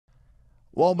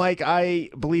Well, Mike, I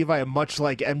believe I am much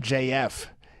like MJF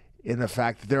in the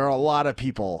fact that there are a lot of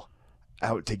people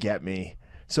out to get me.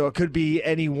 So it could be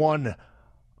any one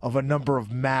of a number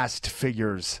of masked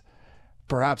figures.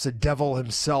 Perhaps a devil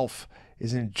himself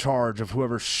is in charge of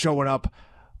whoever's showing up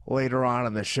later on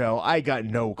in the show. I got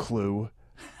no clue,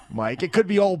 Mike. It could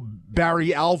be old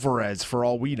Barry Alvarez for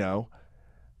all we know.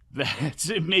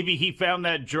 Maybe he found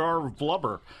that jar of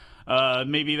blubber.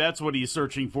 Maybe that's what he's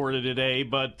searching for today.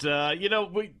 But,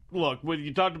 when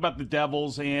you talked about the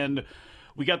Devils, and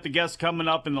we got the guests coming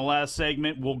up in the last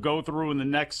segment. We'll go through in the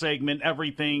next segment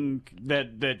everything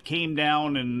that came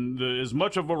down and as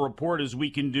much of a report as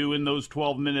we can do in those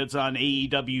 12 minutes on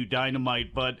AEW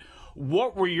Dynamite. But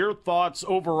what were your thoughts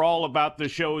overall about the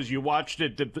show as you watched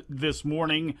it this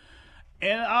morning?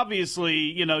 And obviously,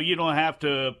 you don't have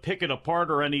to pick it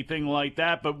apart or anything like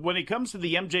that. But when it comes to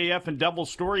the MJF and Devil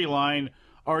storyline,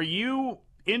 are you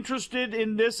interested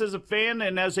in this as a fan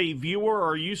and as a viewer?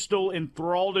 Are you still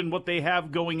enthralled in what they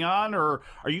have going on? Or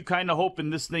are you kind of hoping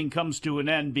this thing comes to an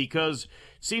end? Because it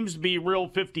seems to be real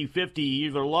 50-50. You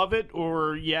either love it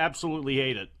or you absolutely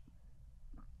hate it.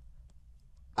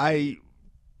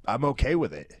 I'm okay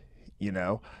with it.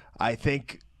 I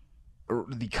think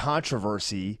the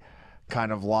controversy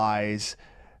kind of lies,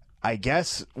 I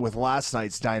guess, with last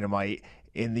night's Dynamite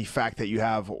in the fact that you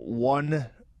have one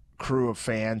crew of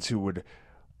fans who would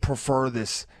prefer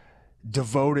this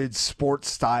devoted sports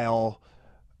style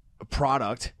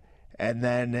product, and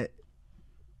then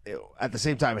at the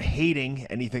same time hating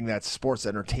anything that's sports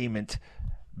entertainment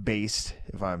based,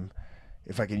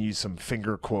 if I can use some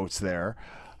finger quotes there.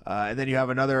 And then you have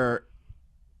another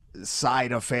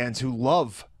side of fans who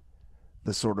love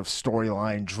the sort of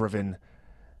storyline driven,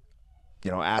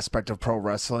 aspect of pro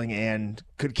wrestling and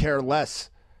could care less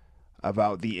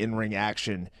about the in-ring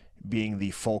action being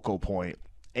the focal point.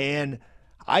 And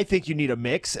I think you need a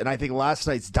mix, and I think last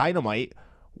night's Dynamite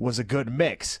was a good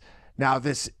mix. Now,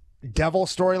 this Devil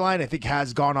storyline, I think,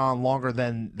 has gone on longer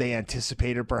than they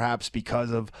anticipated, perhaps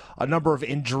because of a number of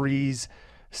injuries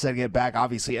setting it back.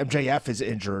 Obviously, MJF is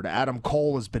injured. Adam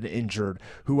Cole has been injured,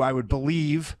 who I would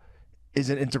believe is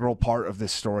an integral part of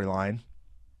this storyline.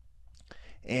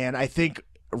 And I think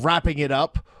wrapping it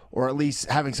up, or at least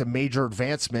having some major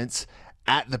advancements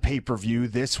at the pay-per-view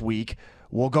this week,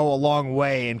 will go a long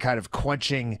way in kind of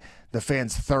quenching the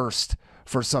fans' thirst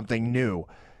for something new.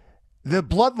 The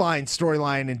Bloodline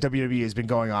storyline in WWE has been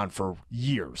going on for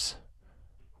years,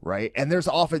 right? And there's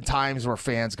often times where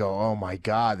fans go, oh my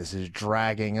God, this is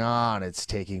dragging on. It's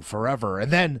taking forever.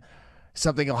 And then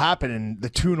something will happen and the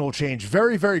tune will change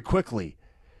very, very quickly,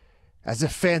 as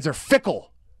if fans are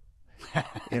fickle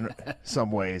in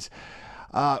some ways.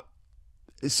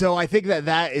 So I think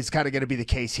that is kind of going to be the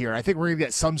case here. I think we're going to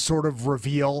get some sort of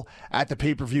reveal at the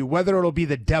pay-per-view, whether it'll be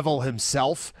the Devil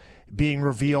himself being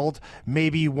revealed.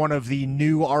 Maybe one of the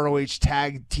new ROH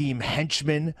tag team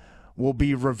henchmen will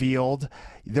be revealed.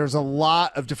 There's a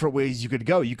lot of different ways you could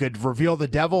go. You could reveal the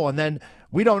Devil, and then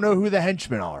we don't know who the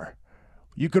henchmen are.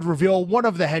 You could reveal one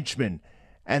of the henchmen,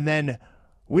 and then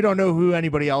we don't know who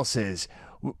anybody else is.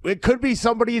 It could be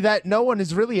somebody that no one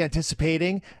is really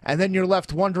anticipating, and then you're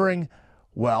left wondering,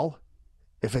 well,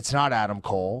 if it's not Adam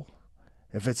Cole,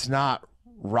 if it's not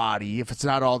Roddy, if it's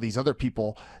not all these other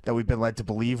people that we've been led to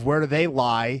believe, where do they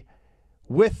lie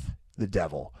with the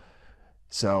Devil?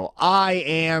 So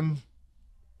I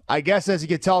guess as you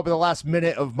can tell by the last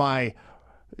minute of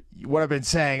what I've been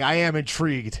saying, I am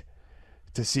intrigued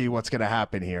to see what's going to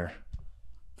happen here.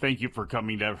 Thank you for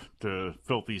coming to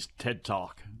Filthy's TED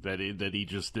Talk that he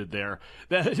just did there.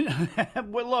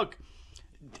 Well, look,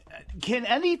 can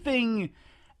anything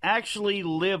actually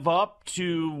live up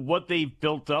to what they've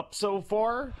built up so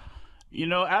far?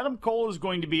 Adam Cole is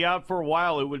going to be out for a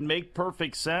while. It would make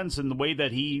perfect sense in the way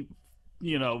that he,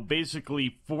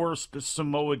 basically forced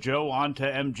Samoa Joe onto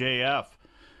MJF,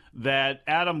 that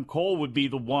Adam Cole would be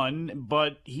the one,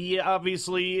 but he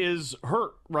obviously is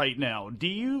hurt right now. Do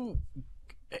you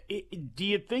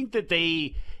think that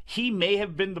he may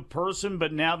have been the person,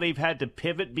 but now they've had to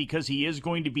pivot because he is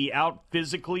going to be out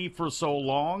physically for so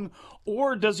long?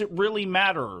 Or does it really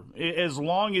matter as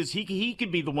long as he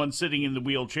could be the one sitting in the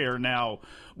wheelchair now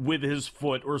with his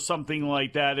foot or something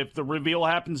like that if the reveal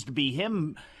happens to be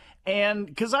him? And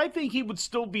because I think he would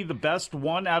still be the best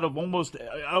one out of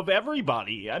of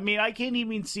everybody. I mean, I can't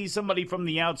even see somebody from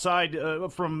the outside,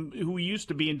 from who used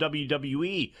to be in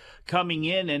WWE, coming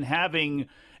in and having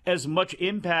as much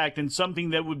impact and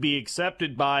something that would be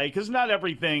accepted by, because not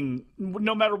everything,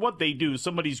 no matter what they do,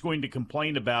 somebody's going to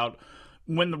complain about.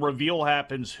 when the reveal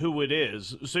happens who it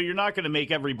is. So you're not going to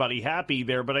make everybody happy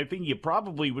there, but I think you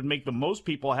probably would make the most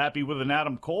people happy with an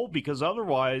Adam Cole, because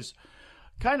otherwise,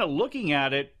 kind of looking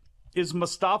at it, is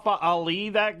Mustafa Ali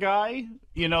that guy?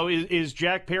 You know, is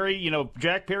Jack Perry,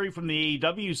 Jack Perry from the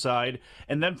AEW side,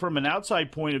 and then from an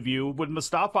outside point of view, would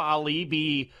Mustafa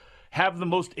Ali have the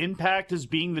most impact as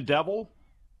being the devil?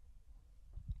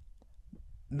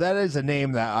 That is a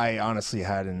name that I honestly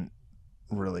hadn't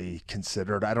really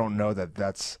considered. I don't know that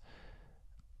that's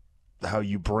how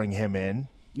you bring him in.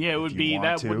 Yeah, it would be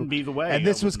that wouldn't be the way. And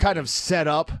this was kind of set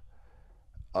up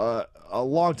a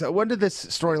long time. When did this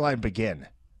storyline begin?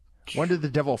 When did the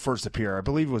devil first appear? I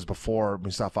believe it was before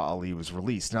Mustafa Ali was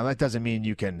released. Now, that doesn't mean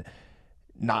you can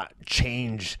not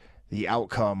change the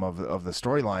outcome of the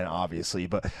storyline, obviously.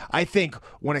 But I think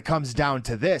when it comes down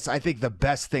to this, I think the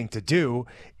best thing to do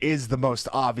is the most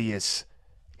obvious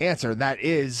answer. And that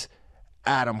is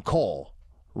Adam Cole,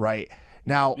 right?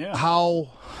 Now,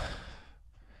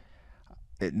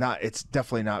 it's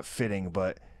definitely not fitting,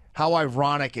 but how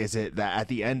ironic is it that at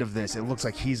the end of this, it looks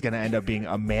like he's going to end up being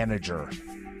a manager?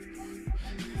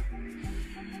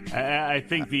 I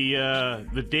think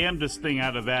the damnedest thing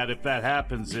out of that, if that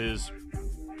happens, is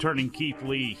turning Keith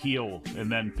Lee heel and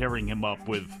then pairing him up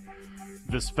with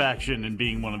this faction and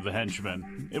being one of the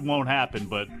henchmen. It won't happen,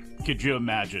 but could you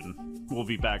imagine? We'll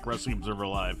be back. Wrestling Observer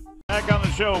Live. Back on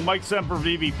the show, Mike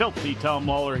Sempervive, Filthy Tom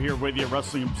Lawlor here with you,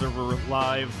 Wrestling Observer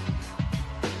Live.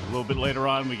 A little bit later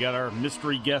on, we got our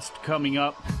mystery guest coming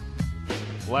up.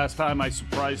 Last time I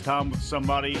surprised Tom with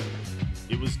somebody,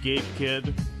 it was Gabe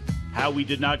Kidd. How we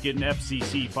did not get an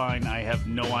FCC fine, I have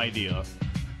no idea.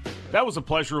 That was a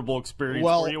pleasurable experience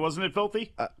for you, wasn't it,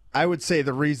 Filthy? I would say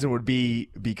the reason would be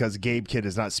because Gabe Kidd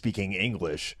is not speaking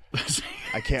English.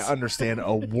 I can't understand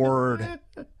a word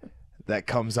that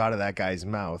comes out of that guy's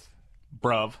mouth.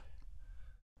 Bruv.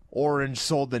 Orange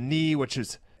sold the knee, which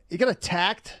is... He got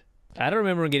attacked? I don't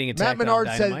remember him getting attacked. Matt Menard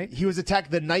said he was attacked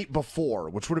the night before,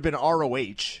 which would have been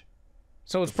ROH.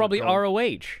 So it's probably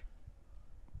ROH.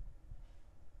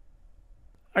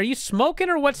 Are you smoking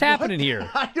or what's happening here?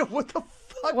 I know, what the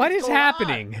fuck What is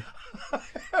happening? I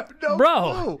have no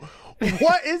Bro. clue.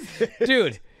 What is this?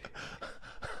 Dude.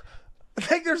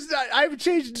 Like I've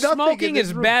changed nothing. Smoking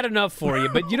is bad enough for you,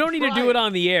 but you don't need to do it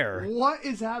on the air. What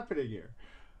is happening here?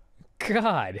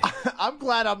 God. I'm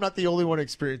glad I'm not the only one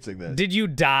experiencing this. Did you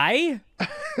die?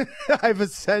 I've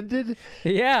ascended?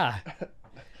 Yeah.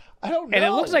 I don't know. And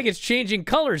it looks like it's changing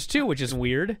colors too, which is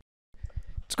weird.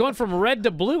 It's going from red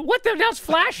to blue. What the hell's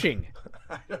flashing?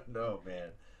 I don't know, man.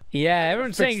 Yeah,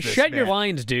 everyone's saying, shut your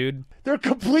lines, dude. They're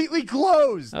completely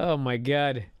closed. Oh, my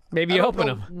God. Maybe open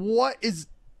them. What is...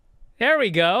 There we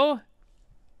go.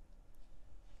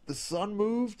 The sun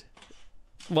moved?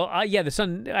 Well, yeah, the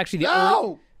sun... Actually, the...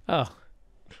 No! Oh.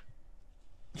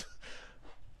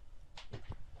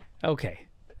 Okay.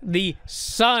 The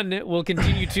sun will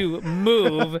continue to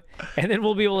move, and then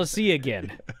we'll be able to see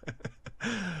again.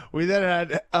 We then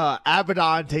had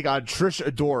Abaddon take on Trish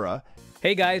Adora.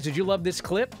 Hey guys, did you love this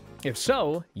clip? If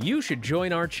so, you should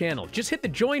join our channel. Just hit the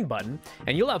join button,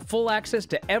 and you'll have full access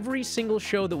to every single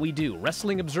show that we do.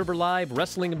 Wrestling Observer Live,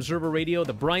 Wrestling Observer Radio,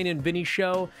 The Brian and Vinny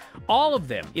Show, all of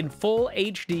them in full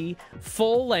HD,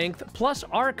 full length, plus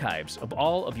archives of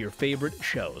all of your favorite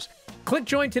shows. Click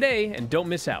join today and don't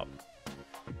miss out.